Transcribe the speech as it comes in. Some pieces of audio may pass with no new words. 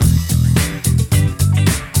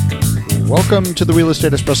Welcome to the Real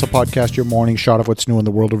Estate Espresso Podcast, your morning shot of what's new in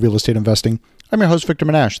the world of real estate investing. I'm your host, Victor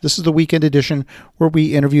Menashe. This is the weekend edition where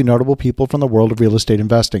we interview notable people from the world of real estate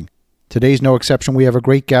investing. Today's no exception. We have a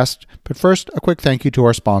great guest, but first, a quick thank you to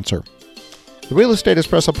our sponsor. The Real Estate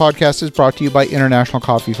Espresso Podcast is brought to you by International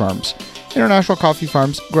Coffee Farms. International Coffee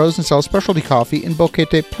Farms grows and sells specialty coffee in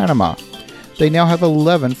Boquete, Panama. They now have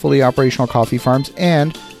 11 fully operational coffee farms,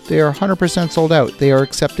 and they are 100% sold out. They are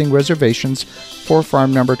accepting reservations for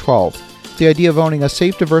farm number 12. If the idea of owning a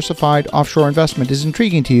safe, diversified offshore investment is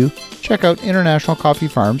intriguing to you, check out International Coffee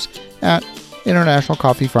Farms at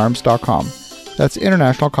internationalcoffeefarms.com. That's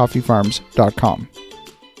internationalcoffeefarms.com.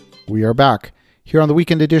 We are back. Here on the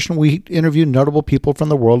weekend edition, we interview notable people from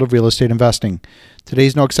the world of real estate investing.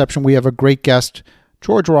 Today's no exception. We have a great guest.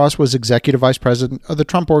 George Ross was Executive Vice President of the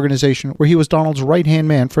Trump Organization, where he was Donald's right-hand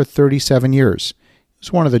man for 37 years. He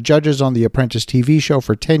was one of the judges on the Apprentice TV show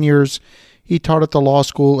for 10 years. He taught at the law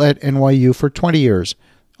school at NYU for 20 years.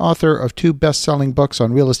 Author of 2 best-selling books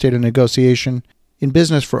on real estate and negotiation. In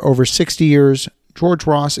business for over 60 years, George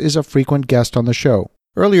Ross is a frequent guest on the show.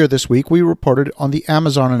 Earlier this week, we reported on the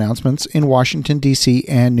Amazon announcements in Washington, D.C.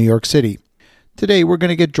 and New York City. Today, we're going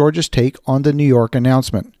to get George's take on the New York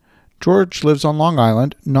announcement. George lives on Long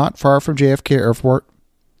Island, not far from JFK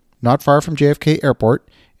Airport,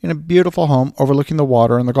 in a beautiful home overlooking the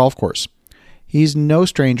water and the golf course. He's no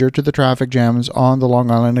stranger to the traffic jams on the Long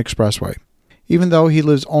Island Expressway. Even though he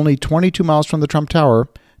lives only 22 miles from the Trump Tower,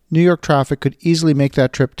 New York traffic could easily make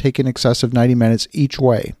that trip take in excess of 90 minutes each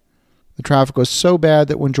way. The traffic was so bad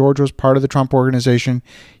that when George was part of the Trump Organization,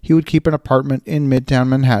 he would keep an apartment in Midtown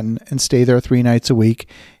Manhattan and stay there 3 nights a week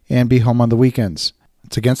and be home on the weekends.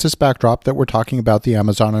 It's against this backdrop that we're talking about the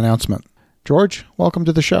Amazon announcement. George, welcome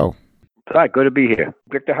to the show. Hi, good to be here.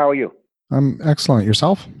 Victor, how are you? I'm excellent.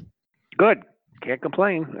 Yourself? Good. Can't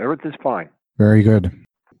complain. Everything's fine. Very good.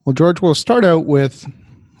 Well, George, we'll start out with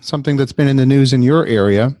something that's been in the news in your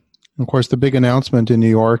area. Of course, the big announcement in New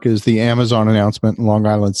York is the Amazon announcement in Long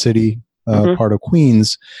Island City, part of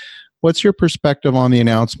Queens. What's your perspective on the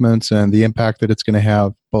announcements and the impact that it's going to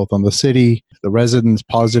have both on the city, the residents,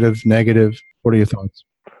 positive, negative? What are your thoughts?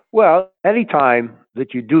 Well, anytime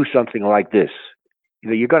that you do something like this,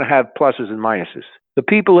 you're going to have pluses and minuses. The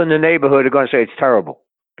people in the neighborhood are going to say it's terrible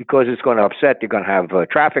because it's going to upset. You're going to have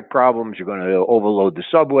traffic problems. You're going to overload the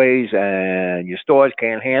subways and your stores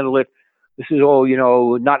can't handle it. This is all,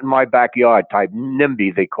 not in my backyard type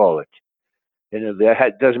NIMBY, they call it. And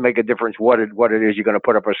it doesn't make a difference what it is. You're going to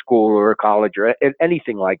put up a school or a college or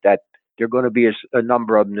anything like that. There are going to be a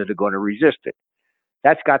number of them that are going to resist it.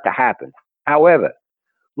 That's got to happen. However,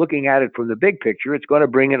 looking at it from the big picture, it's going to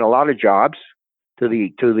bring in a lot of jobs to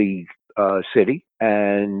the city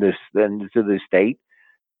and then to the state.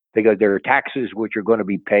 There are taxes which are going to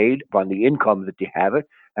be paid on the income that you have it,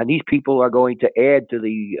 and these people are going to add to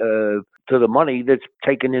the money that's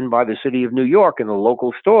taken in by the city of New York and the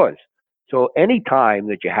local stores. So any time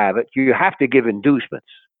that you have it, you have to give inducements,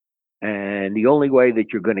 and the only way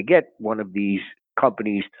that you're going to get one of these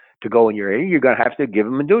companies to go in your area, you're going to have to give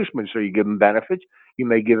them inducements. So you give them benefits. You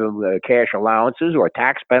may give them cash allowances or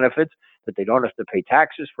tax benefits that they don't have to pay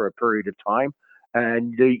taxes for a period of time.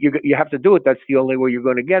 And you have to do it. That's the only way you're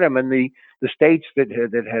going to get them. And the states that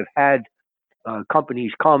have had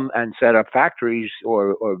companies come and set up factories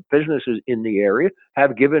or businesses in the area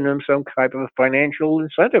have given them some type of financial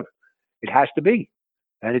incentive. It has to be.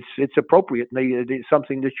 And it's appropriate. It's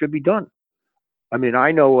something that should be done. I mean,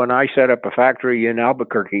 I know when I set up a factory in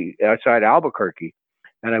Albuquerque, outside Albuquerque,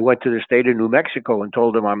 and I went to the state of New Mexico and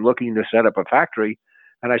told them I'm looking to set up a factory.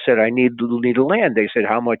 And I said, I need a land. They said,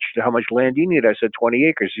 how much land do you need? I said, 20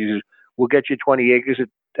 acres. He says, we'll get you 20 acres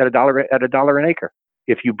at $1 an acre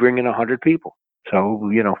if you bring in 100 people.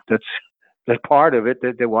 So, that's part of it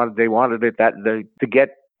that they wanted it to get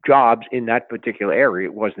jobs in that particular area.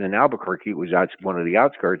 It wasn't in Albuquerque. It was one of the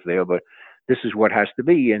outskirts there, but this is what has to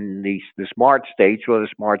be. And the smart states or the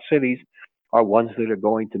smart cities are ones that are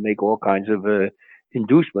going to make all kinds of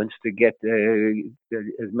inducements to get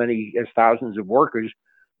as many as thousands of workers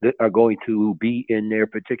that are going to be in their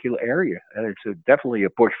particular area. And it's definitely a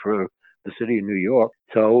push for the city of New York.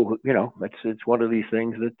 So, it's one of these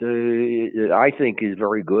things that I think is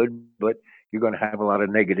very good, but you're going to have a lot of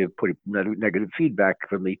negative feedback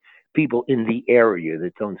from the people in the area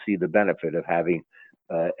that don't see the benefit of having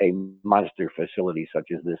a monster facility such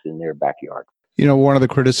as this in their backyard. One of the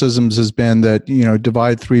criticisms has been that,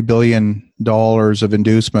 divide $3 billion of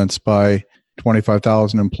inducements by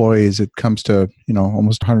 25,000 employees, it comes to,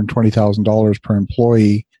 almost $120,000 per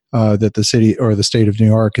employee that the city or the state of New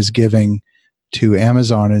York is giving to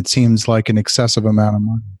Amazon. It seems like an excessive amount of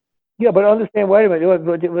money. Yeah, but understand. Wait a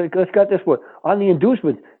minute. Let's got this one on the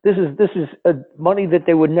inducements. This is money that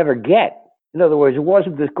they would never get. In other words, it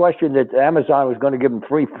wasn't this question that Amazon was going to give them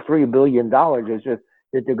 $3 billion. It's just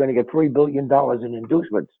that they're going to get $3 billion in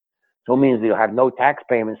inducements. So it means they'll have no tax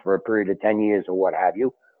payments for a period of 10 years or what have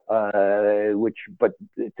you. In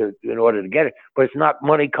order to get it, but it's not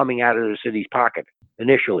money coming out of the city's pocket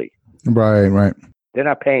initially. Right. They're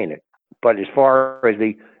not paying it. But as far as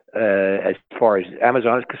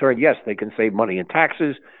Amazon is concerned, yes, they can save money in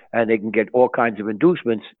taxes and they can get all kinds of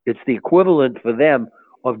inducements. It's the equivalent for them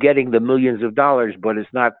of getting the millions of dollars, but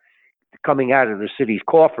it's not coming out of the city's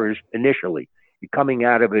coffers initially. Coming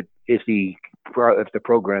out of it if the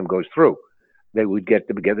program goes through. They would get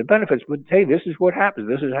the benefits. But hey, this is what happens.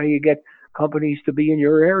 This is how you get companies to be in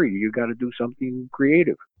your area. You got to do something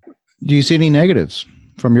creative. Do you see any negatives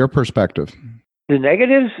from your perspective? The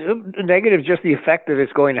negatives, just the effect that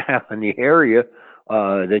it's going to have in the area.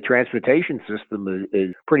 The transportation system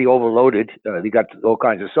is pretty overloaded. They got all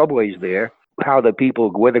kinds of subways there. How the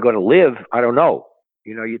people, where they're going to live, I don't know.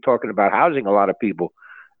 You're talking about housing a lot of people.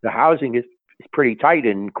 The housing is pretty tight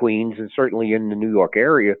in Queens and certainly in the New York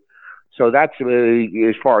area. So that's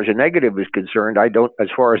as far as a negative is concerned. As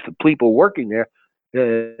far as the people working there,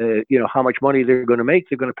 how much money they're going to make,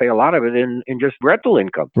 they're going to pay a lot of it in just rental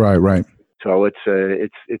income. Right. So it's a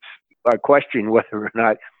question whether or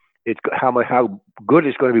not it's how good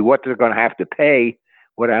it's going to be, what they're going to have to pay,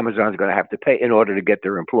 what Amazon's going to have to pay in order to get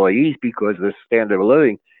their employees, because the standard of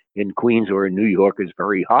living in Queens or in New York is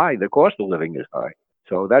very high. The cost of living is high.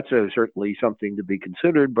 So that's certainly something to be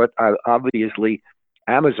considered. But obviously,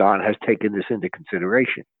 Amazon has taken this into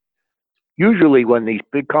consideration. Usually when these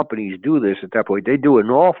big companies do this at that point, they do an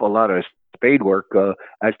awful lot of spade work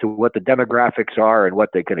as to what the demographics are and what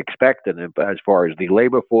they can expect, and as far as the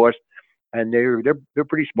labor force, and they're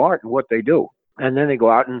pretty smart in what they do. And then they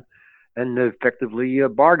go out and effectively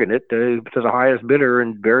bargain it to the highest bidder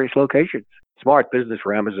in various locations. Smart business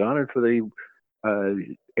for Amazon, and for the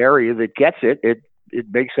area that gets it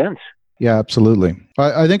makes sense. Yeah, absolutely.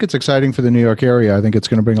 I think it's exciting for the New York area. I think it's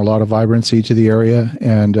going to bring a lot of vibrancy to the area,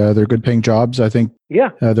 and they're good paying jobs. I think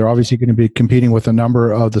they're obviously going to be competing with a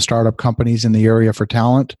number of the startup companies in the area for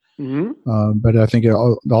talent. Mm-hmm. But I think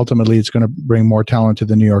ultimately it's going to bring more talent to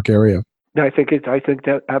the New York area. I think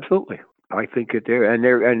that absolutely. I think it there,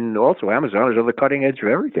 and also Amazon is on the cutting edge of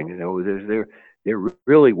everything. They're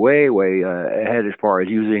really way ahead as far as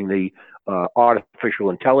using the artificial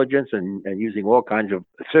intelligence and using all kinds of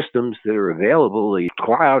systems that are available, the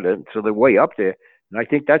cloud, and so they're way up there. And I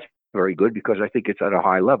think that's very good, because I think it's at a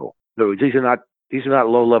high level. So these are not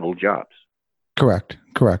low level jobs. Correct.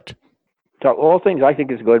 So all things I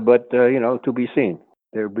think is good, but to be seen.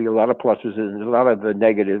 There'll be a lot of pluses and a lot of the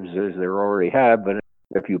negatives as there already have, but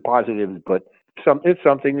a few positives. But it's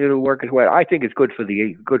something that'll work as well. I think it's good for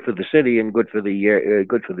the city and good for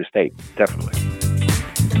the state, definitely.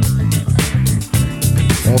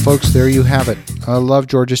 Well, folks, there you have it. I love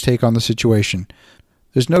George's take on the situation.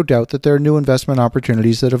 There's no doubt that there are new investment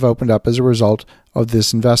opportunities that have opened up as a result of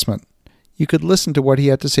this investment. You could listen to what he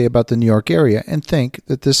had to say about the New York area and think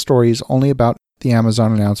that this story is only about the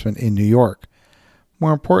Amazon announcement in New York.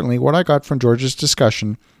 More importantly, what I got from George's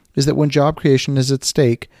discussion is that when job creation is at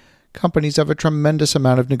stake, companies have a tremendous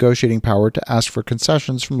amount of negotiating power to ask for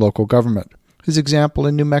concessions from local government. His example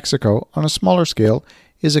in New Mexico, on a smaller scale,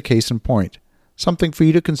 is a case in point. Something for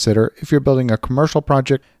you to consider if you're building a commercial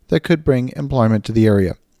project that could bring employment to the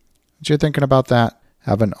area. As you're thinking about that,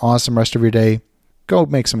 have an awesome rest of your day. Go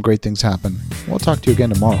make some great things happen. We'll talk to you again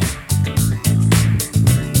tomorrow.